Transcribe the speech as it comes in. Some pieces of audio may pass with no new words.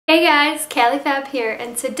Hey guys, Callie Fab here,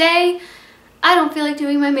 and today I don't feel like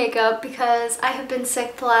doing my makeup because I have been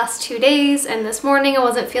sick the last 2 days, and this morning I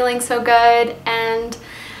wasn't feeling so good, and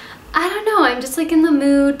I don't know, I'm just like in the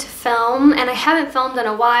mood to film, and I haven't filmed in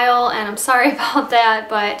a while, and I'm sorry about that,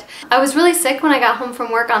 but I was really sick when I got home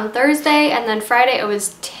from work on Thursday, and then Friday I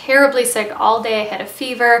was terribly sick all day. I had a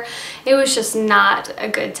fever. It was just not a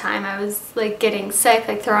good time. I was like getting sick,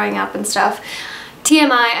 like throwing up and stuff.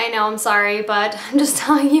 TMI, I know, I'm sorry, but I'm just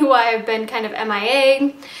telling you why I've been kind of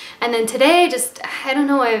MIA. And then today, I don't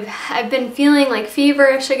know, I've been feeling like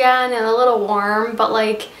feverish again and a little warm, but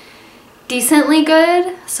like decently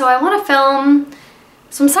good. So I want to film.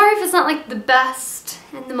 So I'm sorry if it's not like the best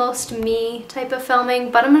and the most me type of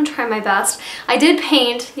filming, but I'm gonna try my best. I did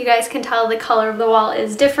paint. You guys can tell the color of the wall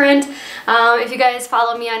is different. If you guys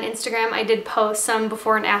follow me on Instagram, I did post some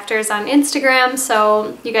before and afters on Instagram,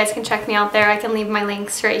 so you guys can check me out there. I can leave my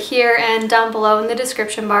links right here and down below in the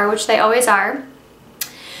description bar, which they always are.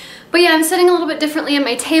 But yeah, I'm sitting a little bit differently at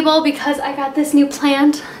my table because I got this new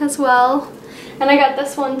plant as well. And I got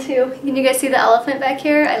this one too. Can you guys see the elephant back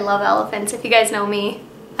here? I love elephants. If you guys know me,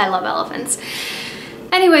 I love elephants.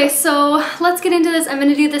 Anyway, so let's get into this. I'm going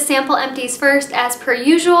to do the sample empties first as per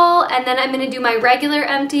usual, and then I'm going to do my regular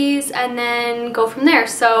empties and then go from there.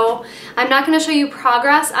 So I'm not going to show you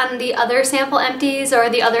progress on the other sample empties or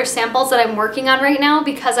the other samples that I'm working on right now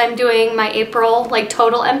because I'm doing my April like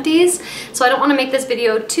total empties. So I don't want to make this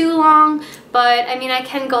video too long, but I mean I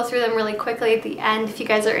can go through them really quickly at the end if you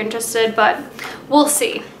guys are interested, but we'll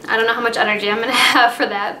see. I don't know how much energy I'm going to have for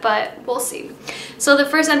that, but we'll see. So the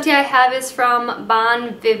first empty I have is from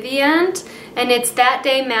Bon Vivant, and it's That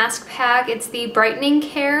Day Mask Pack. It's the Brightening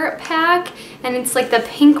Care Pack, and it's like the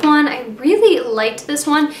pink one. I really liked this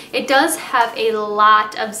one. It does have a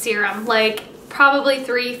lot of serum, like probably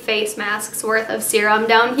 3 face masks worth of serum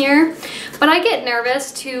down here. But I get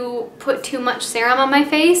nervous to put too much serum on my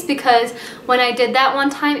face because when I did that one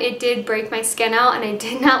time, it did break my skin out, and I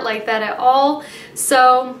did not like that at all.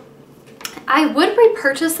 So I would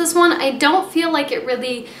repurchase this one. I don't feel like it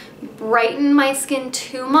really brightened my skin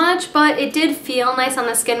too much, but it did feel nice on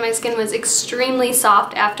the skin. My skin was extremely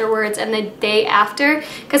soft afterwards and the day after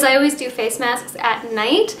because I always do face masks at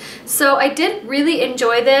night. So I did really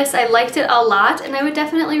enjoy this. I liked it a lot, and I would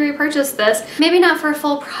definitely repurchase this. Maybe not for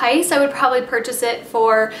full price. I would probably purchase it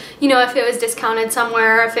for, you know, if it was discounted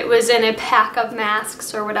somewhere, if it was in a pack of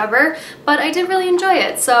masks or whatever, but I did really enjoy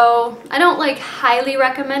it. So I don't like highly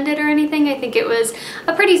recommend it or anything. I think it was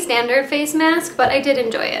a pretty standard face mask, but I did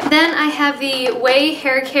enjoy it. Then I have the Way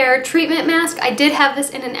Hair Care Treatment Mask. I did have this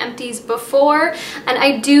in an empties before, and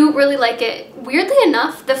I do really like it. Weirdly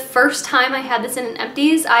enough, the first time I had this in an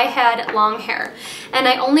empties, I had long hair, and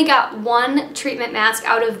I only got one treatment mask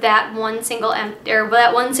out of that one single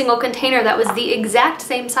container that was the exact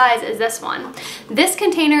same size as this one. This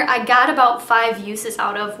container I got about 5 uses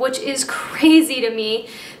out of, which is crazy to me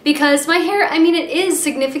because my hair, I mean, it is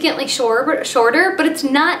significantly shorter, but it's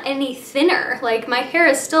not any thinner. Like, my hair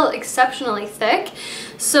is still exceptionally thick,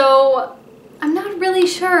 so I'm not really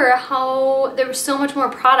sure how there was so much more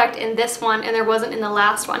product in this one and there wasn't in the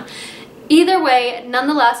last one. Either way,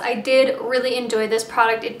 nonetheless, I did really enjoy this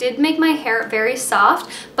product. It did make my hair very soft,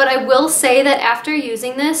 but I will say that after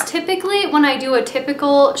using this, typically when I do a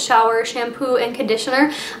typical shower, shampoo, and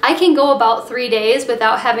conditioner, I can go about 3 days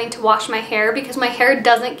without having to wash my hair because my hair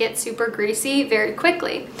doesn't get super greasy very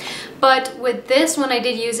quickly. But with this, when I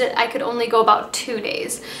did use it, I could only go about 2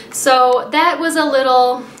 days. So that was a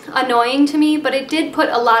little annoying to me, but it did put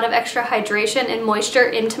a lot of extra hydration and moisture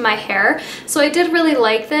into my hair. So I did really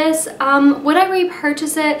like this. Would I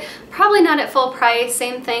repurchase it? Probably not at full price,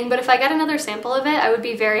 same thing, but if I got another sample of it, I would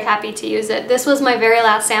be very happy to use it. This was my very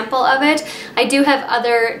last sample of it. I do have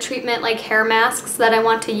other treatment like hair masks that I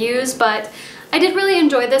want to use, but I did really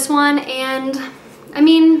enjoy this one, and I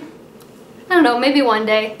mean, I don't know, maybe one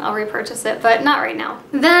day I'll repurchase it, but not right now.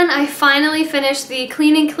 Then I finally finished the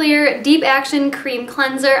Clean & Clear Deep Action Cream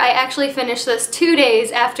Cleanser. I actually finished this 2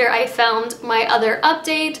 days after I filmed my other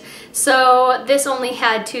update, so this only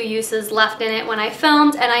had 2 uses left in it when I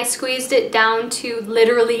filmed, and I squeezed it down to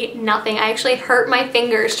literally nothing. I actually hurt my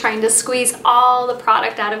fingers trying to squeeze all the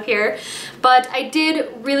product out of here, but I did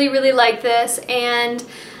really, really like this, and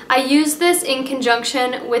I used this in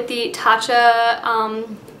conjunction with the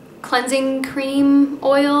Tatcha cleansing cream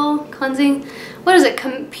oil, what is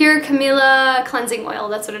it? Pure Camilla cleansing oil,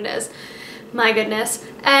 that's what it is. My goodness.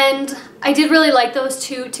 And I did really like those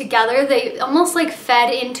two together. They almost like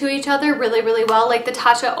fed into each other really, really well. Like the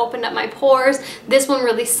Tatcha opened up my pores. This one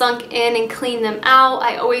really sunk in and cleaned them out.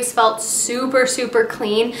 I always felt super, super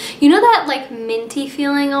clean. You know that like minty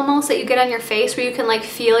feeling almost that you get on your face where you can like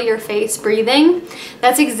feel your face breathing?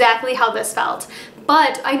 That's exactly how this felt.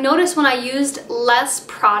 But I noticed when I used less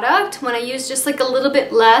product, when I used just like a little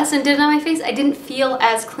bit less and did it on my face, I didn't feel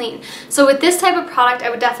as clean. So with this type of product, I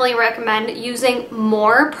would definitely recommend using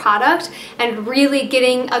more product and really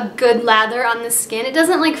getting a good lather on the skin. It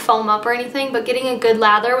doesn't like foam up or anything, but getting a good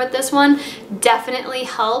lather with this one definitely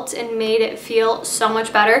helped and made it feel so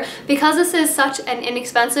much better. Because this is such an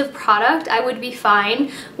inexpensive product, I would be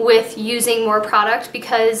fine with using more product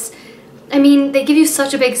because I mean, they give you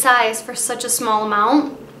such a big size for such a small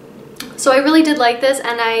amount. So I really did like this,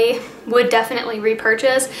 and I would definitely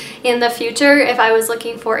repurchase in the future if I was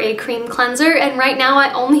looking for a cream cleanser. And right now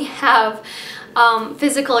I only have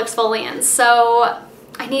physical exfoliants, so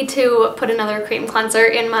I need to put another cream cleanser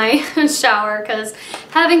in my shower because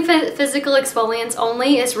having physical exfoliants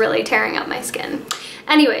only is really tearing up my skin.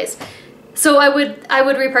 Anyways, so I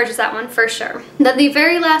would repurchase that one for sure. Then the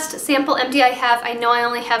very last sample empty I have, I know I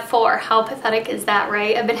only have 4. How pathetic is that,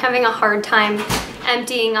 right? I've been having a hard time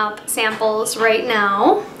emptying up samples right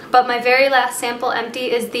now. But my very last sample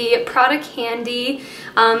empty is the Prada Candy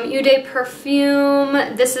Eau de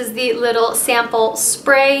Perfume. This is the little sample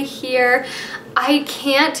spray here. I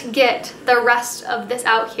can't get the rest of this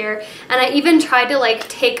out here. And I even tried to like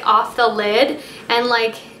take off the lid and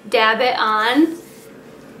like dab it on.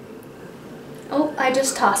 Oh, I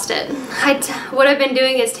just tossed it. What I've been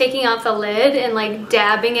doing is taking off the lid and like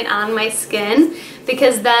dabbing it on my skin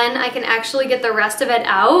because then I can actually get the rest of it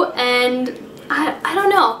out. And I don't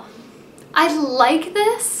know. I like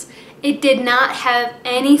this. It did not have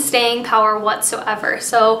any staying power whatsoever.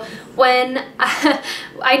 So when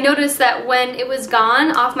I noticed that when it was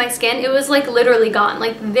gone off my skin, it was like literally gone.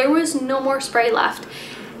 Like there was no more spray left.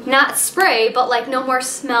 Not spray, but like no more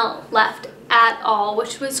smell left at all,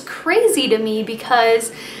 which was crazy to me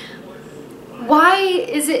because why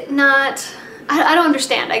is it not, I don't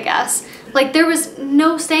understand, I guess. Like there was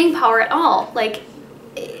no staying power at all. Like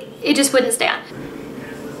it just wouldn't stay on.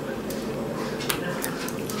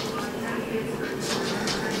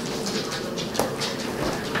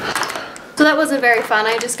 So that wasn't very fun.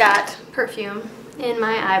 I just got perfume in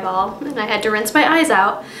my eyeball and I had to rinse my eyes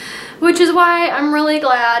out, which is why I'm really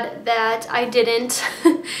glad that I didn't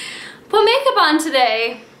put makeup on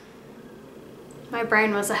today. My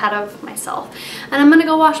brain was ahead of myself. And I'm gonna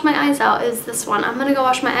go wash my eyes out is this one. I'm gonna go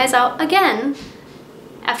wash my eyes out again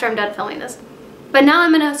after I'm done filming this. But now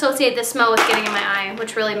I'm gonna associate this smell with getting in my eye,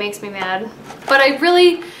 which really makes me mad. But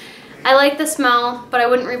I like the smell, but I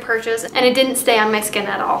wouldn't repurchase, and it didn't stay on my skin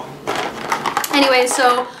at all. Anyway,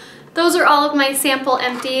 so those are all of my sample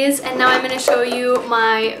empties, and now I'm gonna show you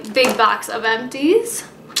my big box of empties.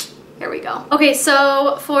 Here we go. Okay,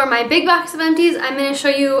 so for my big box of empties, I'm going to show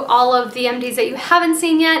you all of the empties that you haven't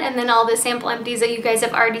seen yet, and then all the sample empties that you guys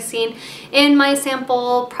have already seen in my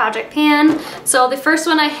sample project pan. So the first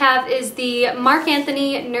one I have is the Marc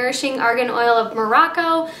Anthony Nourishing Argan Oil of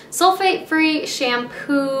Morocco Sulfate-Free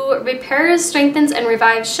Shampoo. Repairs, strengthens, and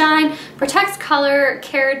revives shine. Protects color,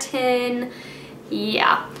 keratin.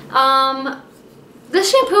 Yeah.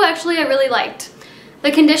 This shampoo actually I really liked.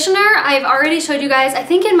 The conditioner, I've already showed you guys, I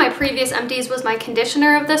think in my previous empties was my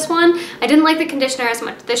conditioner of this one. I didn't like the conditioner as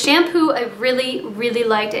much. The shampoo I really, really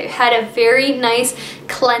liked. It had a very nice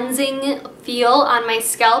cleansing feel on my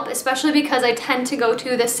scalp, especially because I tend to go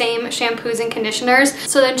to the same shampoos and conditioners.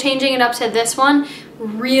 So then changing it up to this one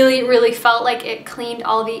really, really felt like it cleaned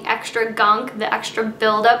all the extra gunk, the extra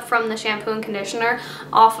buildup from the shampoo and conditioner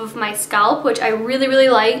off of my scalp, which I really, really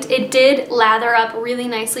liked. It did lather up really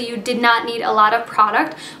nicely. You did not need a lot of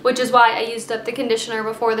product, which is why I used up the conditioner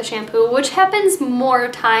before the shampoo, which happens more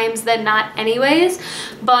times than not anyways.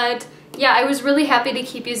 But yeah, I was really happy to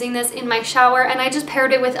keep using this in my shower, and I just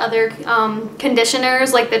paired it with other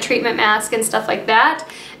conditioners like the treatment mask and stuff like that.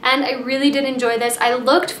 And I really did enjoy this. I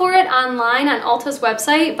looked for it online on Ulta's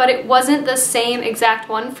website, but it wasn't the same exact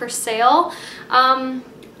one for sale.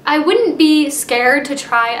 I wouldn't be scared to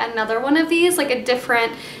try another one of these, like a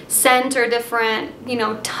different scent or different, you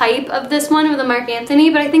know, type of this one with the Marc Anthony,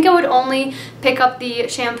 but I think I would only pick up the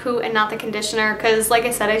shampoo and not the conditioner because, like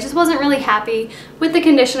I said, I just wasn't really happy with the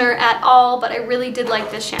conditioner at all, but I really did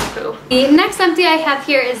like this shampoo. The next empty I have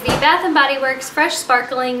here is the Bath & Body Works Fresh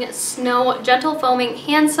Sparkling Snow Gentle Foaming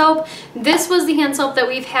Hand Soap. This was the hand soap that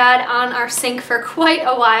we've had on our sink for quite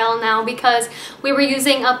a while now because we were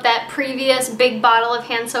using up that previous big bottle of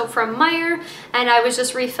hand soap from Meyer, and I was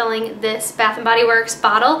just refilling this Bath & Body Works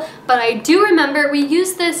bottle. But I do remember we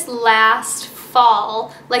used this last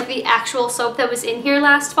fall, like the actual soap that was in here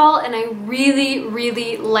last fall, and I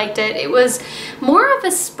really liked it. It was more of a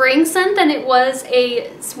spring scent than it was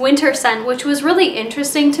a winter scent, which was really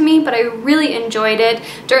interesting to me, but I really enjoyed it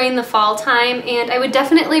during the fall time, and I would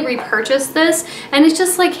definitely repurchase this. And it's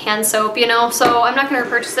just like hand soap, you know, so I'm not going to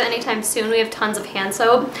repurchase it anytime soon. We have tons of hand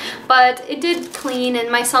soap, but it did clean, and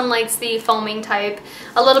my son likes the foaming type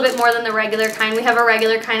a little bit more than the regular kind. We have a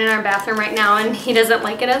regular kind in our bathroom right now, and he doesn't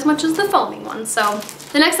like it as much as the foaming one. So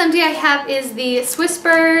the next empty I have is the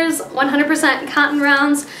Whispers 100% cotton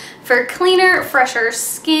rounds for cleaner, fresher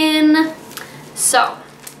skin. So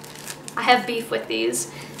I have beef with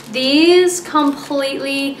these. These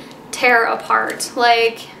completely tear apart.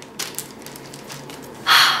 Like,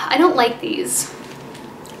 I don't like these.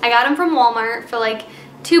 I got them from Walmart for like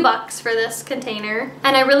 $2 for this container,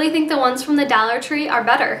 and I really think the ones from the Dollar Tree are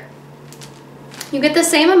better. You get the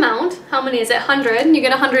same amount. How many is it? 100. You get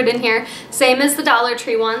 100 in here, same as the Dollar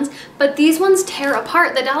Tree ones, but these ones tear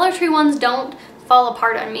apart. The Dollar Tree ones don't fall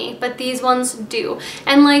apart on me, but these ones do.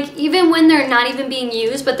 And like, even when they're not even being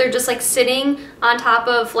used, but they're just like sitting on top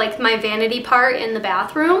of like my vanity part in the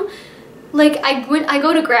bathroom, like I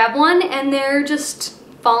go to grab one and they're just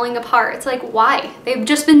falling apart. It's like, why? They've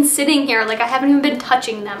just been sitting here, like I haven't even been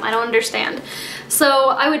touching them. I don't understand. So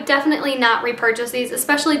I would definitely not repurchase these,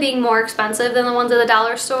 especially being more expensive than the ones at the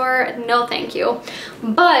dollar store. No thank you.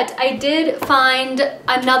 But I did find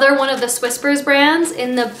another one of the Whispers brands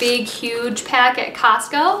in the big huge pack at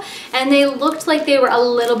Costco, and they looked like they were a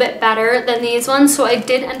little bit better than these ones, so I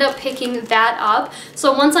did end up picking that up.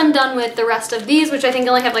 So once I'm done with the rest of these, which I think I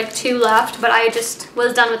only have like 2 left, but I just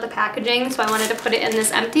was done with the packaging, so I wanted to put it in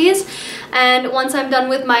this Empties. And once I'm done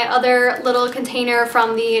with my other little container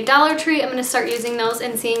from the Dollar Tree, I'm going to start using those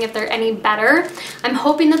and seeing if they're any better. I'm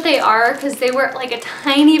hoping that they are, because they were like a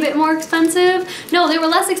tiny bit more expensive. No, they were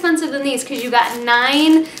less expensive than these, because you got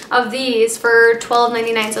 9 of these for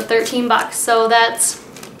 $12.99, so $13. So that's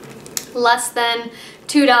less than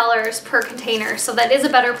 $2 per container, so that is a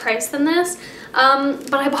better price than this.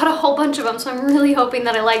 But I bought a whole bunch of them, so I'm really hoping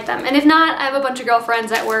that I like them. And if not, I have a bunch of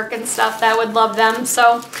girlfriends at work and stuff that would love them,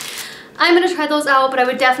 so I'm gonna try those out, but I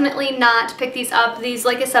would definitely not pick these up. These,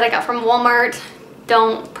 like I said, I got from Walmart.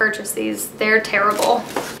 Don't purchase these, they're terrible.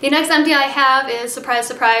 The next empty I have is, surprise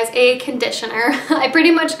surprise, a conditioner. I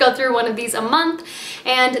pretty much go through one of these a month,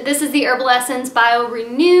 and this is the Herbal Essence Bio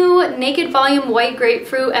Renew Naked Volume White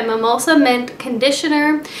Grapefruit and Mimosa Mint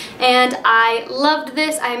Conditioner, and I loved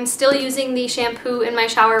this. I'm still using the shampoo in my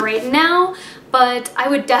shower right now, but I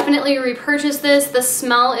would definitely repurchase this. The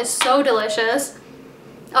smell is so delicious.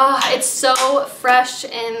 Oh, it's so fresh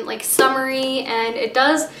and like summery, and it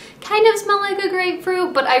does kind of smell like a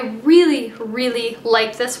grapefruit, but I really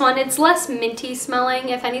like this one. It's less minty smelling,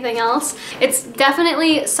 if anything else. It's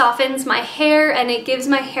definitely softens my hair and it gives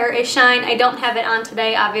my hair a shine. I don't have it on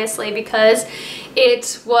today, obviously, because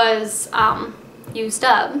it was used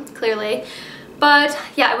up, clearly. But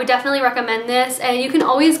yeah, I would definitely recommend this, and you can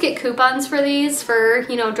always get coupons for these for,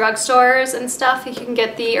 you know, drugstores and stuff. You can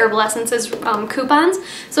get the Herbal Essences coupons.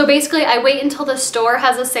 So basically I wait until the store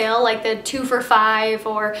has a sale, like the 2 for $5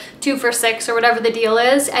 or 2 for $6 or whatever the deal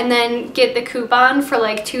is, and then get the coupon for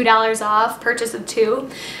like $2 off purchase of 2.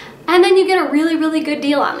 And then you get a really good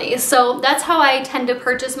deal on these. So that's how I tend to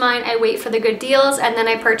purchase mine. I wait for the good deals and then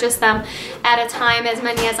I purchase them at a time, as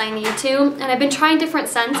many as I need to. And I've been trying different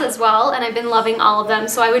scents as well, and I've been loving all of them.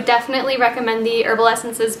 So I would definitely recommend the Herbal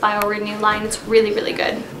Essences Bio Renew line. It's really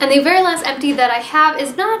good. And the very last empty that I have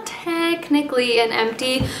is not technically an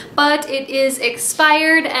empty, but it is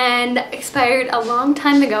expired, and expired a long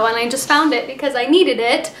time ago, and I just found it because I needed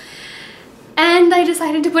it. And I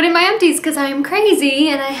decided to put in my empties because I am crazy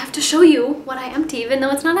and I have to show you what I empty even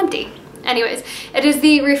though it's not empty. Anyways, it is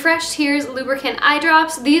the Refresh Tears Lubricant Eye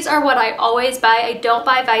Drops. These are what I always buy. I don't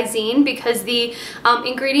buy Visine because the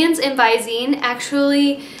ingredients in Visine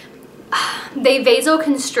actually, they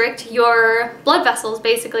vasoconstrict your blood vessels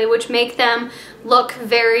basically, which make them look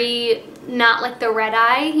very not like the red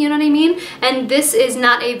eye, you know what I mean? And this is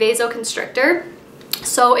not a vasoconstrictor.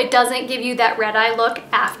 so it doesn't give you that red eye look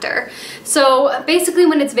after. So basically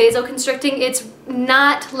when it's vasoconstricting, it's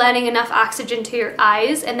not letting enough oxygen to your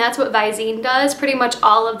eyes, and that's what Visine does. Pretty much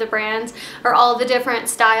all of the brands or all of the different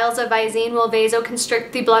styles of Visine will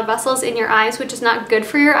vasoconstrict the blood vessels in your eyes, which is not good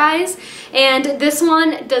for your eyes. And this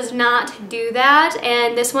one does not do that,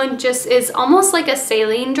 and this one just is almost like a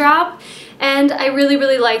saline drop. And I really,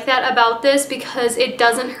 really like that about this because it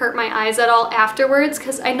doesn't hurt my eyes at all afterwards,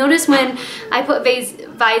 because I notice when I put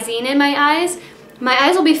Visine in my eyes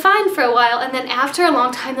will be fine for a while, and then after a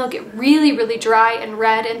long time they'll get really, really dry and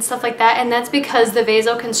red and stuff like that, and that's because the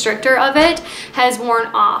vasoconstrictor of it has worn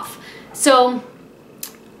off. So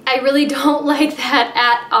I really don't like that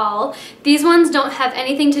at all. These ones don't have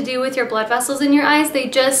anything to do with your blood vessels in your eyes. They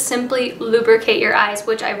just simply lubricate your eyes,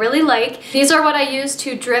 which I really like. These are what I use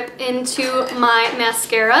to drip into my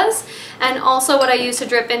mascaras, and also what I use to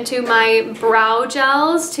drip into my brow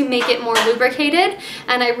gels to make it more lubricated.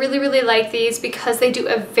 And I really, really like these because they do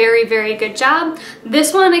a very, very good job.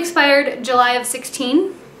 This one expired July of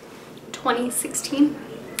 2016.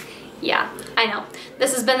 Yeah, I know.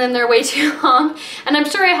 This has been in there way too long, and I'm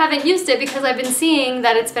sure I haven't used it because I've been seeing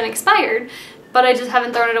that it's been expired, but I just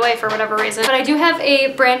haven't thrown it away for whatever reason. But I do have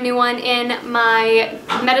a brand new one in my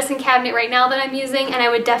medicine cabinet right now that I'm using, and I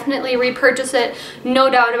would definitely repurchase it, no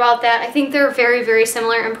doubt about that. I think they're very, very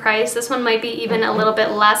similar in price. This one might be even a little bit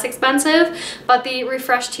less expensive, but the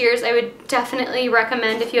Refresh Tears I would definitely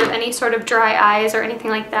recommend if you have any sort of dry eyes or anything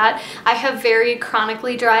like that. I have very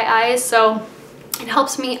chronically dry eyes, so it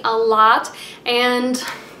helps me a lot, and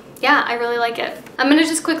yeah, I really like it. I'm gonna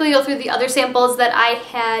just quickly go through the other samples that I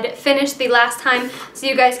had finished the last time so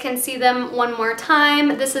you guys can see them one more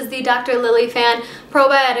time. This is the Dr. Lily Fan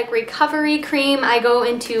Probiotic Recovery Cream. I go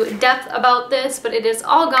into depth about this, but it is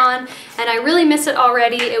all gone, and I really miss it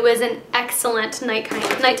already. It was an excellent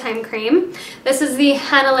nighttime cream. This is the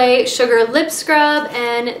Hanalei Sugar Lip Scrub,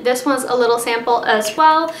 and this one's a little sample as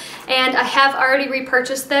well. And I have already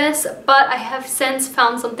repurchased this, but I have since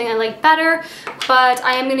found something I like better, but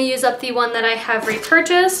I am gonna use up the one that I have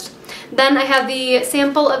repurchased. Then I have the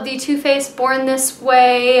sample of the Too Faced Born This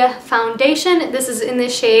Way foundation. This is in the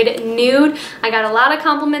shade Nude. I got a lot of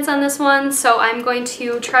compliments on this one, so I'm going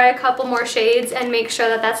to try a couple more shades and make sure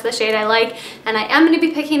that that's the shade I like. And I am going to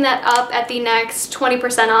be picking that up at the next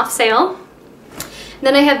 20% off sale.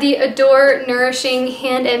 Then I have the Adore Nourishing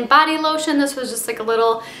Hand and Body Lotion. This was just like a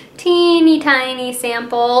little teeny tiny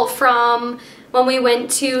sample from when we went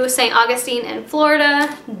to St. Augustine in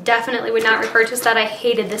Florida. Definitely would not repurchase that. I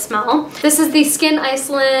hated the smell. This is the Skin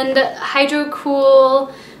Iceland Hydro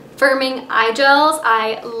Cool Firming Eye Gels.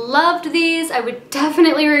 I loved these. I would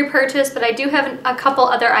definitely repurchase, but I do have a couple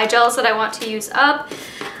other eye gels that I want to use up.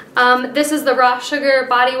 This is the Raw Sugar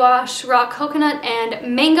Body Wash Raw Coconut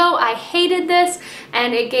and Mango. I hated this,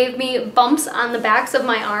 and it gave me bumps on the backs of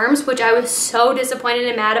my arms, which I was so disappointed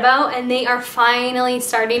and mad about, and they are finally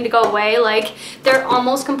starting to go away. Like, they're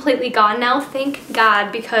almost completely gone now, thank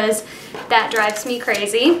God, because that drives me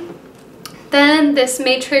crazy. Then this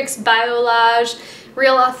Matrix Biolage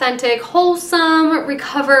Real Authentic Wholesome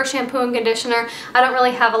Recover Shampoo and Conditioner. I don't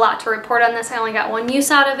really have a lot to report on this. I only got one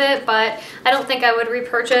use out of it, but I don't think I would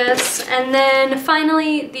repurchase. And then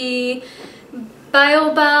finally the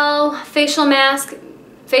BioBell Facial Mask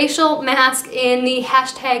in the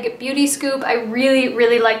hashtag Beauty Scoop. I really,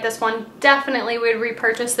 really like this one. Definitely would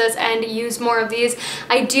repurchase this and use more of these.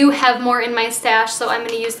 I do have more in my stash, so I'm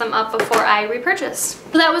going to use them up before I repurchase.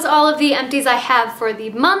 So that was all of the empties I have for the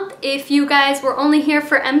month. If you guys were only here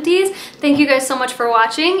for empties, thank you guys so much for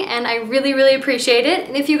watching, and I really, really appreciate it.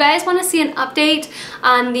 And if you guys want to see an update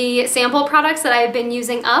on the sample products that I've been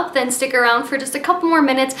using up, then stick around for just a couple more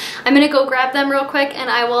minutes. I'm going to go grab them real quick, and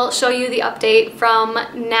I will show you the update from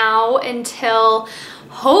now until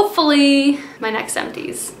hopefully my next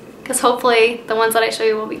empties, because hopefully the ones that I show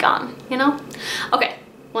you will be gone, you know? Okay,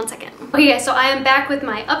 one second. Okay guys, so I am back with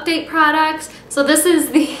my update products. So this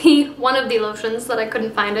is the one of the lotions that I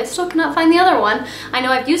couldn't find. I still cannot find the other one. I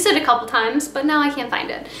know I've used it a couple times, but now I can't find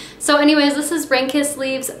it. So anyways, this is Rain-Kissed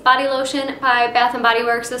Leaves Body Lotion by Bath & Body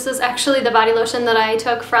Works. This is actually the body lotion that I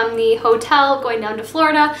took from the hotel going down to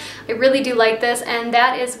Florida. I really do like this, and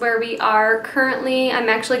that is where we are currently. I'm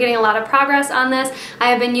actually getting a lot of progress on this. I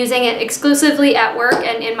have been using it exclusively at work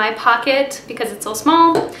and in my pocket because it's so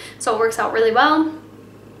small, so it works out really well.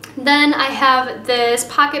 Then I have this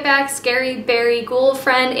PocketBac Scary Berry Ghoul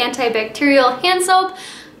Friend Antibacterial Hand Soap.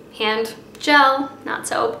 Hand gel, not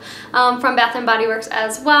soap, from Bath & Body Works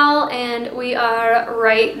as well, and we are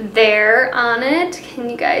right there on it. Can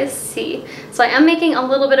you guys see? So I am making a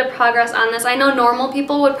little bit of progress on this. I know normal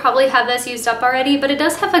people would probably have this used up already, but it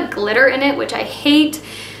does have a glitter in it, which I hate,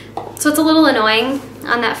 so it's a little annoying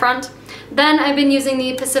on that front. Then I've been using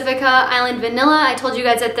the Pacifica Island Vanilla. I told you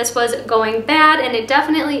guys that this was going bad, and it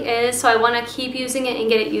definitely is, so I want to keep using it and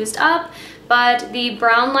get it used up. But the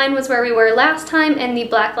brown line was where we were last time, and the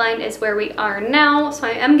black line is where we are now. So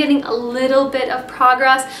I am getting a little bit of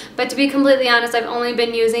progress, but to be completely honest, I've only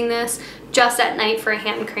been using this just at night for a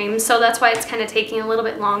hand cream. So that's why it's kind of taking a little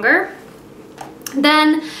bit longer.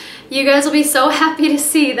 Then you guys will be so happy to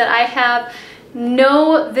see that I have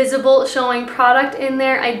no visible showing product in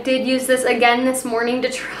there. I did use this again this morning to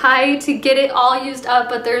try to get it all used up,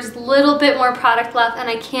 but there's a little bit more product left, and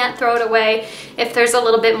I can't throw it away if there's a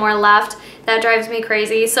little bit more left. That drives me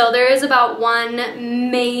crazy. So there is about 1,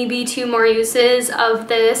 maybe 2 more uses of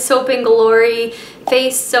the Soap and Glory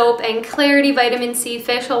Face Soap and Clarity Vitamin C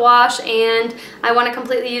Facial Wash, and I want to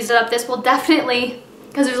completely use it up. This will definitely,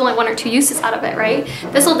 because there's only 1 or 2 uses out of it, right?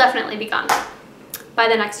 This will definitely be gone by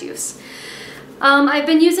the next use. I've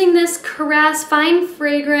been using this Caress Fine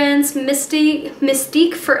Fragrance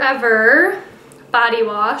Mystique Forever body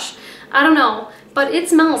wash. I don't know, but it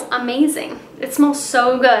smells amazing. It smells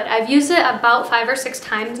so good. I've used it about 5 or 6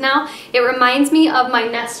 times now. It reminds me of my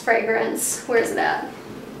Nest fragrance. Where is it at?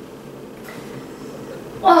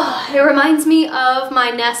 Oh, it reminds me of my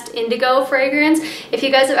Nest Indigo fragrance. If you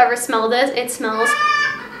guys have ever smelled this, it smells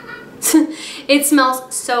it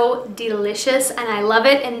smells so delicious, and I love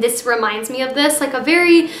it. And this reminds me of this, like a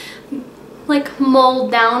very like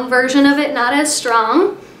mulled down version of it, not as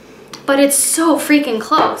strong, but it's so freaking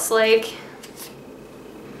close. Like,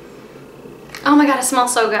 oh my god, it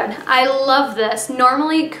smells so good. I love this.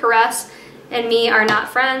 Normally Caress and me are not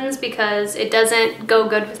friends because it doesn't go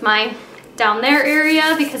good with my down there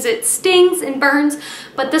area because it stings and burns,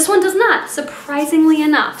 but this one does not, surprisingly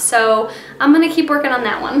enough. So I'm gonna keep working on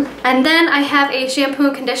that one. And then I have a shampoo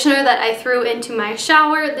and conditioner that I threw into my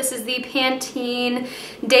shower. This is the Pantene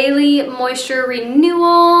Daily Moisture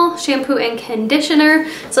Renewal shampoo and conditioner.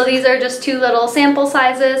 So these are just 2 little sample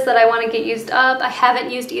sizes that I want to get used up. I haven't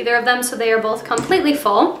used either of them, so they are both completely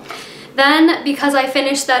full. Then because I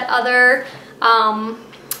finished that other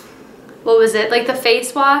what was it, like the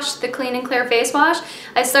face wash, the Clean and Clear face wash,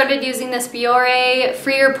 I started using this Biore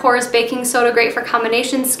Free Your Pores Baking Soda, great for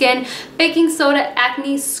combination skin, baking soda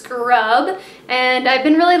acne scrub, and I've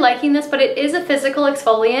been really liking this, but it is a physical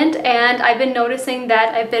exfoliant, and I've been noticing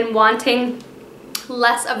that I've been wanting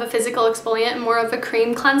less of a physical exfoliant and more of a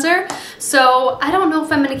cream cleanser. So I don't know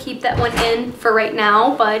if I'm going to keep that one in for right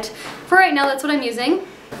now, but for right now that's what I'm using.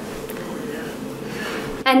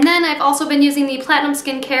 And then I've also been using the Platinum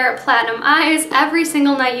Skincare Platinum Eyes every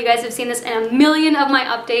single night. You guys have seen this in a million of my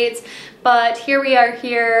updates, but here we are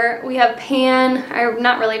here. We have pan, or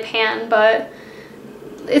not really pan, but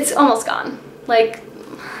it's almost gone. Like,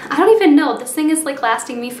 I don't even know. This thing is like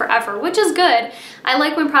lasting me forever, which is good. I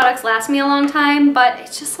like when products last me a long time, but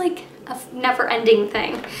it's just like a never-ending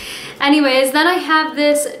thing. Anyways, then I have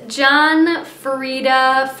this John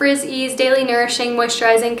Frieda Frizz Ease Daily Nourishing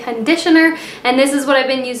Moisturizing Conditioner, and this is what I've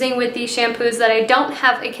been using with these shampoos that I don't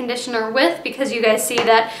have a conditioner with, because you guys see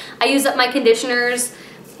that I use up my conditioners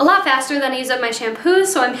a lot faster than I use up my shampoos,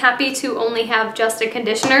 so I'm happy to only have just a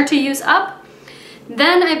conditioner to use up.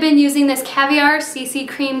 Then I've been using this Caviar CC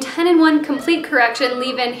Cream 10-in-1 Complete Correction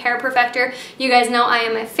Leave-In Hair Perfector. You guys know I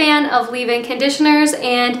am a fan of leave-in conditioners,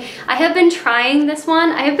 and I have been trying this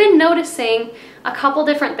one. I have been noticing a couple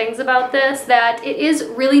different things about this, that it is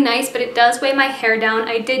really nice, but it does weigh my hair down.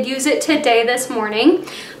 I did use it today this morning,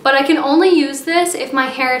 but I can only use this if my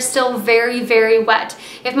hair is still very, very wet.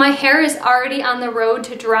 If my hair is already on the road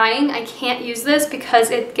to drying, I can't use this because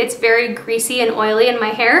it gets very greasy and oily in my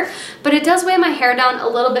hair, but it does weigh my hair down a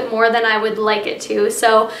little bit more than I would like it to.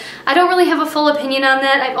 So I don't really have a full opinion on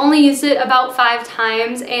that. I've only used it about 5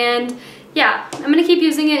 times, and yeah, I'm gonna keep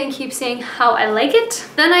using it and keep seeing how I like it.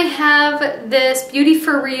 Then I have this Beauty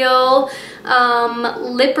For Real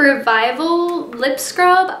Lip Revival Lip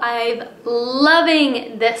Scrub. I'm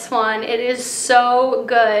loving this one. It is so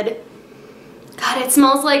good. God, it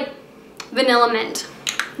smells like vanilla mint.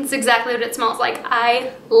 It's exactly what it smells like.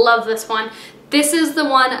 I love this one. This is the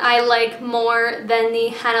one I like more than the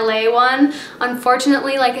Hanalei one.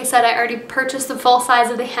 Unfortunately, like I said, I already purchased the full size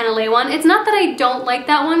of the Hanalei one. It's not that I don't like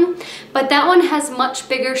that one, but that one has much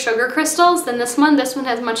bigger sugar crystals than this one. This one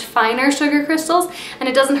has much finer sugar crystals, and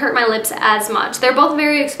it doesn't hurt my lips as much. They're both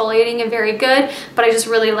very exfoliating and very good, but I just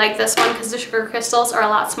really like this one because the sugar crystals are a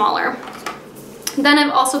lot smaller. Then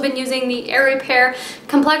I've also been using the Air Repair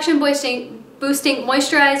Complexion Boosting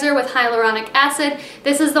Moisturizer with hyaluronic acid.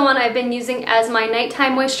 This is the one I've been using as my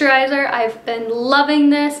nighttime moisturizer. I've been loving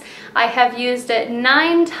this. I have used it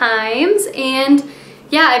 9 times, and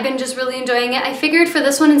yeah, I've been just really enjoying it. I figured for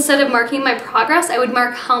this one, instead of marking my progress, I would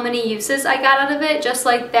mark how many uses I got out of it, just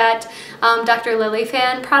like that Dr. Lily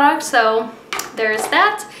Fan product. So there's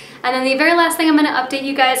that. And then the very last thing I'm going to update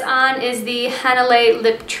you guys on is the Henna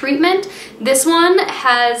lip treatment. This one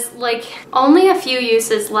has like only a few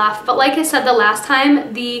uses left, but like I said the last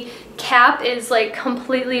time, the cap is like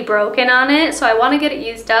completely broken on it, so I want to get it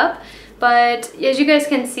used up. But as you guys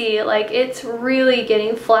can see, like it's really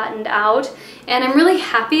getting flattened out, and I'm really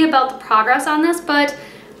happy about the progress on this, but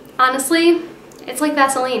honestly, it's like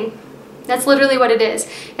Vaseline. That's literally what it is.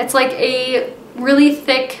 It's like a really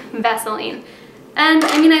thick Vaseline. And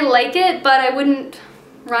I mean, I like it, but I wouldn't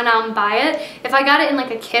run out and buy it. If I got it in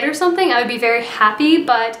like a kit or something, I would be very happy,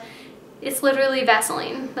 but it's literally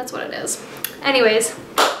Vaseline. That's what it is. Anyways,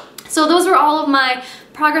 so those were all of my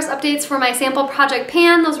progress updates for my sample project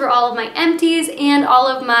pan. Those were all of my empties and all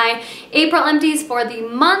of my April empties for the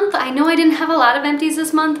month. I know I didn't have a lot of empties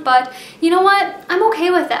this month, but you know what? I'm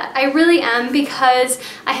okay with that. I really am, because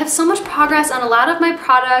I have so much progress on a lot of my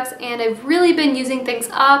products, and I've really been using things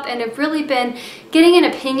up, and I've really been getting an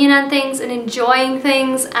opinion on things and enjoying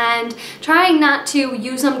things and trying not to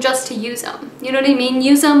use them just to use them. You know what I mean?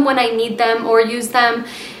 Use them when I need them, or use them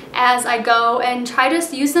as I go, and try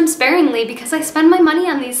to use them sparingly, because I spend my money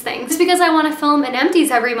on these things. Just because I want to film an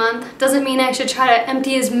empties every month doesn't mean I should try to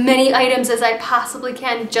empty as many items as I possibly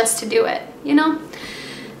can just to do it, you know?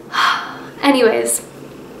 Anyways,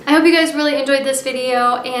 I hope you guys really enjoyed this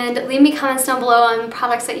video, and leave me comments down below on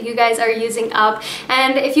products that you guys are using up.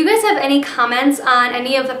 And if you guys have any comments on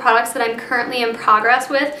any of the products that I'm currently in progress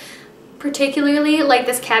with, particularly like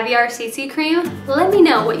this Caviar CC cream, let me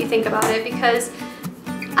know what you think about it, because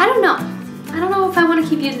I don't know. I don't know if I want to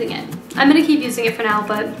keep using it. I'm going to keep using it for now,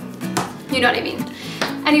 but you know what I mean.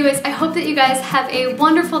 Anyways, I hope that you guys have a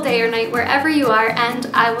wonderful day or night wherever you are, and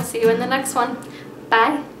I will see you in the next one.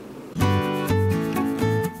 Bye.